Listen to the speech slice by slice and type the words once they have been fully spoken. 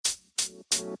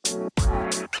All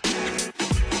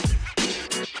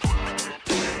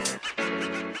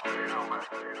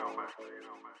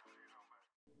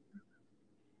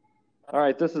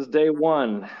right, this is day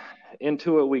one.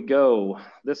 Into it we go.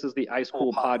 This is the Ice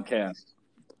Cool Podcast.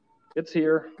 It's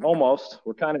here, almost.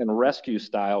 We're kind of in rescue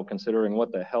style, considering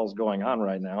what the hell's going on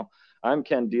right now. I'm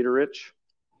Ken Diederich.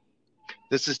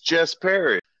 This is Jess,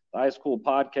 Parrish. The Ice Cool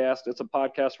Podcast. It's a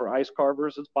podcast for ice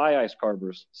carvers. It's by ice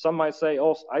carvers. Some might say,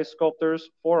 oh, ice sculptors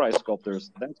for ice sculptors.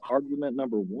 That's argument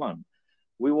number one.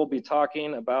 We will be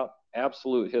talking about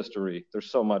absolute history.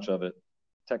 There's so much of it.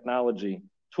 Technology,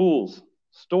 tools,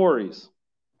 stories,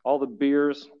 all the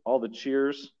beers, all the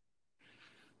cheers.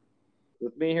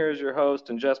 With me here is your host,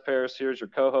 and Jess Parrish here is your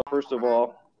co-host. First of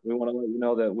all, we want to let you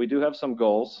know that we do have some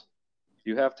goals.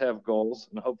 You have to have goals,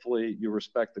 and hopefully you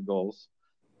respect the goals.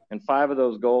 And 5 of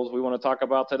those goals we want to talk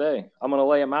about today. I'm going to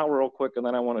lay them out real quick, and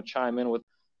then I want to chime in with.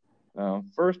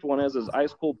 First one is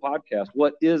Ice Cool Podcast.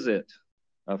 What is it?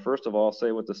 First of all, I'll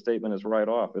say what the statement is right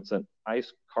off. It's an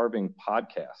ice carving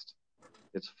podcast.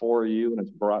 It's for you, and it's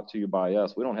brought to you by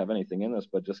us. We don't have anything in this,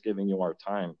 but just giving you our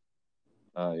time.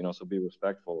 So be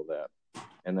respectful of that.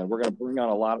 And then we're going to bring on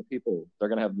a lot of people. They're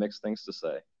going to have mixed things to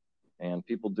say. And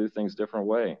people do things different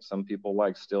way. Some people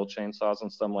like steel chainsaws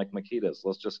and some like Makitas.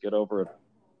 Let's just get over it.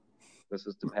 This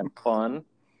is to have fun.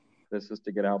 This is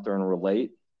to get out there and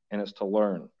relate. And it's to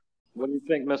learn. What do you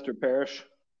think, Mr. Parrish?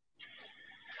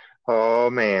 Oh,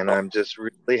 man, I'm just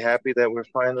really happy that we're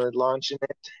finally launching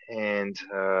it. And,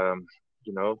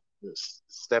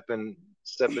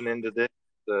 stepping into this.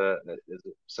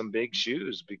 Some big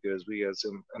shoes, because we have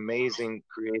some amazing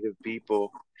creative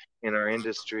people in our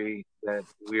industry that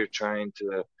we're trying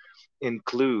to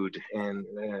include. And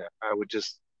the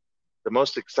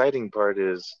most exciting part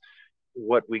is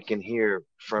what we can hear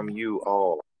from you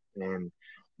all, and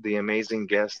the amazing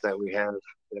guests that we have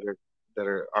that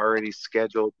are already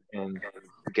scheduled, and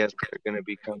guests that are going to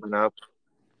be coming up,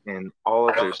 and all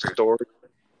of their stories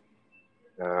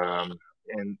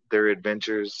and their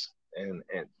adventures and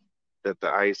that the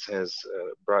ice has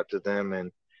brought to them.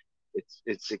 And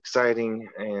it's exciting,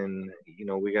 and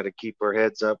we got to keep our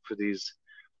heads up for these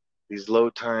low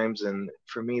times. And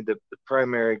for me, the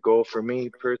primary goal for me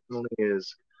personally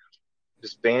is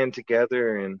just band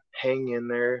together and hang in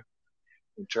there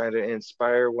and try to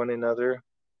inspire one another.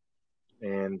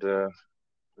 And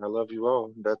I love you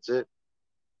all. That's it.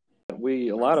 A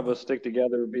lot of us stick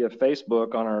together via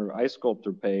Facebook on our ice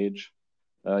sculptor page.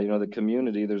 The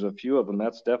community, there's a few of them.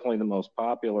 That's definitely the most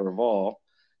popular of all.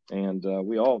 And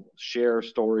we all share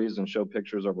stories and show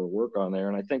pictures of our work on there.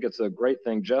 And I think it's a great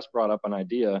thing. Jess brought up an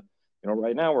idea.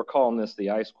 Right now we're calling this the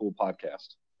Ice Cool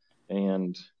Podcast.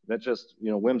 And that just,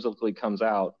 whimsically comes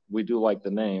out. We do like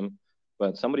the name,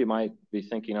 but somebody might be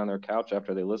thinking on their couch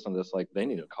after they listen to this, like they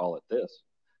need to call it this.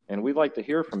 And we'd like to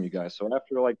hear from you guys. So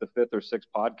after like the 5th or 6th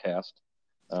podcast,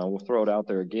 we'll throw it out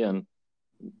there again.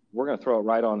 We're going to throw it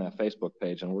right on that Facebook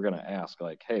page, and we're going to ask,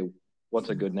 like, hey, what's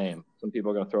a good name? Some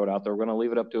people are going to throw it out there. We're going to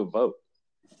leave it up to a vote.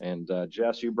 And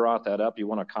Jess, you brought that up. You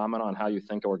want to comment on how you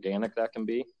think organic that can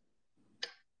be?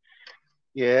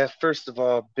 Yeah, first of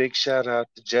all, big shout out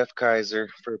to Jeff Kaiser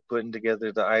for putting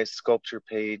together the ice sculpture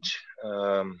page.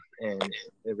 And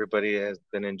everybody has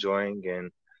been enjoying.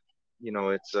 And,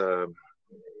 it's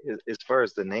as far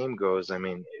as the name goes, I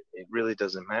mean, it really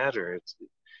doesn't matter. It's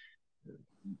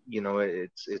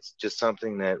just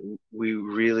something that we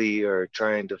really are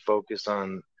trying to focus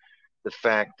on. The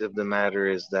fact of the matter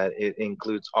is that it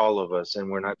includes all of us, and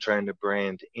we're not trying to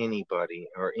brand anybody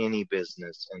or any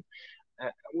business. And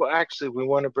actually, we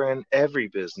want to brand every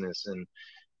business and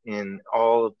in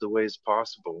all of the ways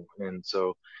possible. And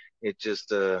so it's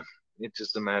just a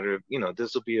matter of,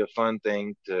 this will be a fun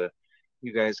thing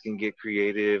you guys can get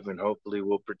creative, and hopefully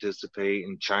we'll participate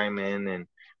and chime in, and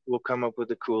we'll come up with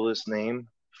the coolest name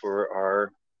for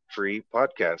our free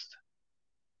podcast.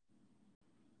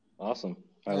 Awesome.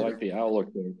 I like the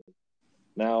outlook there.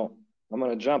 Now, I'm going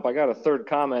to jump. I got a third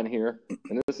comment here,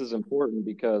 and this is important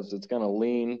because it's going to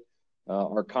lean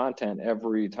our content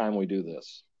every time we do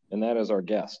this, and that is our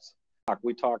guests.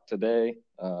 We talked today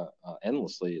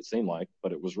endlessly, it seemed like,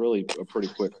 but it was really a pretty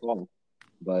quick call.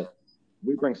 But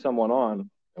we bring someone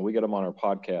on, and we get them on our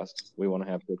podcast. We want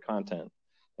to have good content.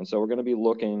 And so we're going to be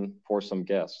looking for some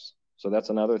guests. So that's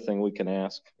another thing we can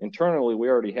ask. Internally, we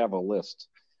already have a list,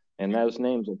 and those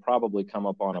names will probably come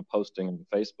up on a posting on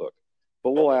Facebook.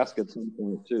 But we'll ask at some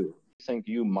point, too, who think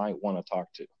you might want to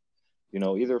talk to,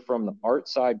 either from the art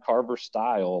side, carver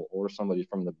style, or somebody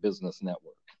from the business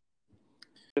network.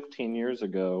 15 years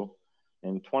ago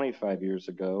and 25 years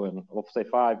ago, and we'll say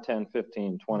 5, 10,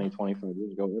 15, 20, 25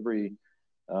 years ago, every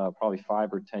probably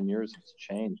 5 or 10 years, it's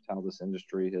changed how this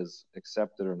industry has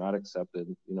accepted or not accepted,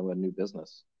 a new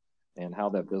business, and how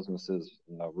that business is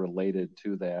related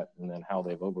to that, and then how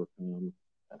they've overcome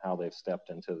and how they've stepped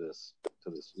into this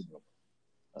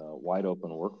wide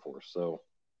open workforce. So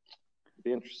it'd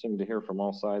be interesting to hear from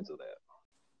all sides of that.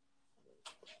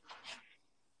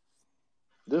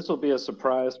 This will be a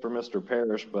surprise for Mr.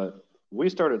 Parrish, but we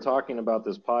started talking about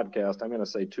this podcast, I'm going to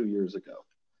say 2 years ago.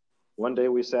 One day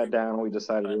we sat down and we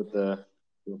decided what the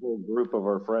whole group of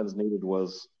our friends needed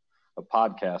was a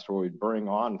podcast where we'd bring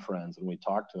on friends and we'd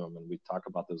talk to them and we'd talk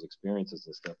about those experiences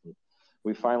and stuff. And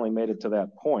we finally made it to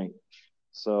that point.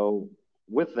 So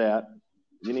with that,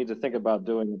 you need to think about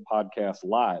doing a podcast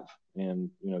live. And,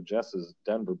 Jess is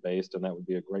Denver based, and that would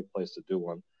be a great place to do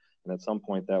one. And at some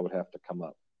point that would have to come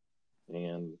up.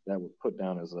 And that would put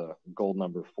down as a goal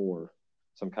number 4,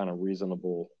 some kind of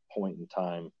reasonable point in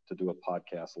time to do a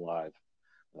podcast live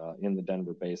in the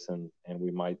Denver basin. And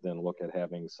we might then look at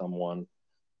having someone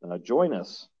join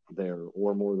us there,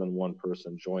 or more than one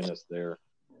person join us there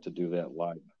to do that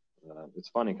live. It's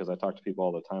funny because I talk to people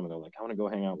all the time and they're like, I want to go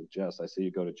hang out with Jess. I see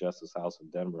you go to Jess's house in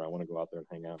Denver. I want to go out there and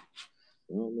hang out.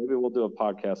 Maybe we'll do a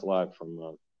podcast live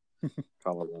from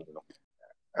Colorado.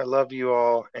 I love you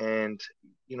all, and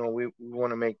we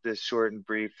want to make this short and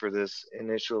brief for this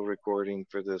initial recording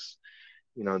for this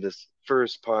this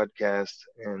first podcast,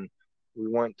 and we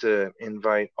want to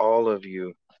invite all of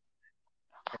you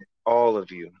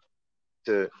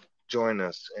to join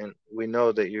us. And we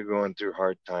know that you're going through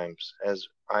hard times, as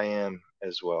I am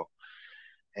as well,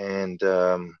 and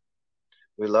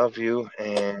we love you,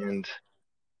 and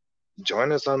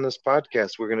join us on this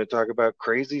podcast. We're going to talk about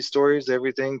crazy stories,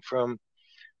 everything from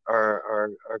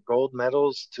our gold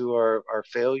medals to our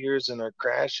failures and our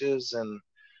crashes and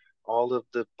all of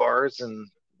the bars and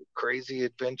crazy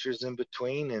adventures in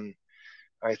between. And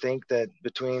I think that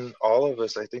between all of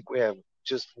us, I think we have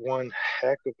just one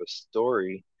heck of a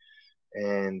story.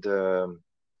 And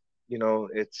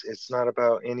it's not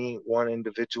about any one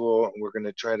individual. We're going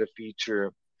to try to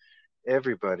feature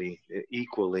everybody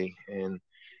equally, and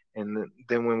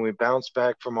then when we bounce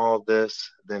back from all of this,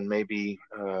 then maybe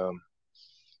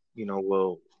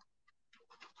we'll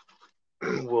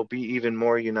be even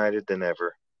more united than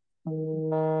ever.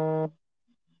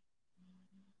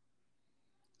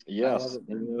 Yes,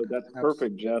 that's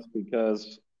perfect, Jess,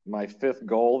 because my 5th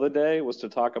goal of the day was to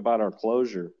talk about our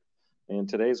closure, and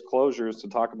today's closure is to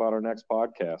talk about our next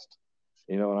podcast.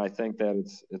 And I think that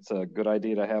it's a good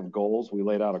idea to have goals. We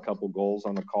laid out a couple goals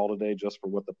on the call today just for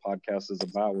what the podcast is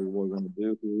about, what we're going to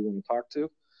do, who we're going to talk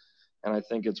to, and I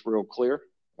think it's real clear.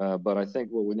 But I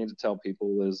think what we need to tell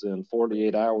people is in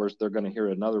 48 hours, they're going to hear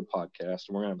another podcast,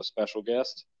 and we're going to have a special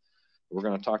guest. We're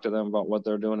going to talk to them about what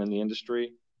they're doing in the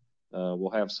industry.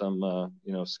 We'll have some,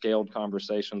 scaled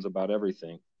conversations about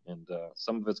everything. And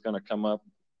some of it's going to come up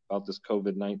about this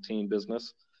COVID-19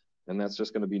 business. And that's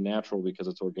just going to be natural because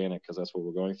it's organic, because that's what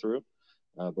we're going through.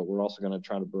 But we're also going to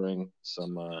try to bring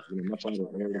some much lighter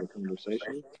air to the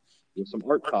conversation with some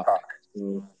art talk.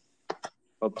 So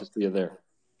hope to see you there.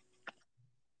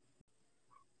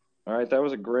 All right, that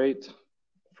was a great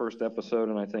first episode,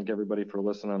 and I thank everybody for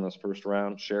listening on this first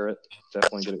round. Share it.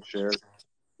 Definitely get it shared.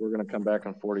 We're going to come back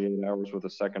in 48 hours with a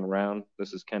second round.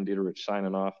 This is Ken Diederich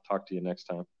signing off. Talk to you next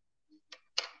time.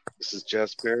 This is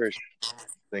Jess Parrish.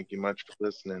 Thank you much for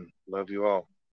listening. Love you all.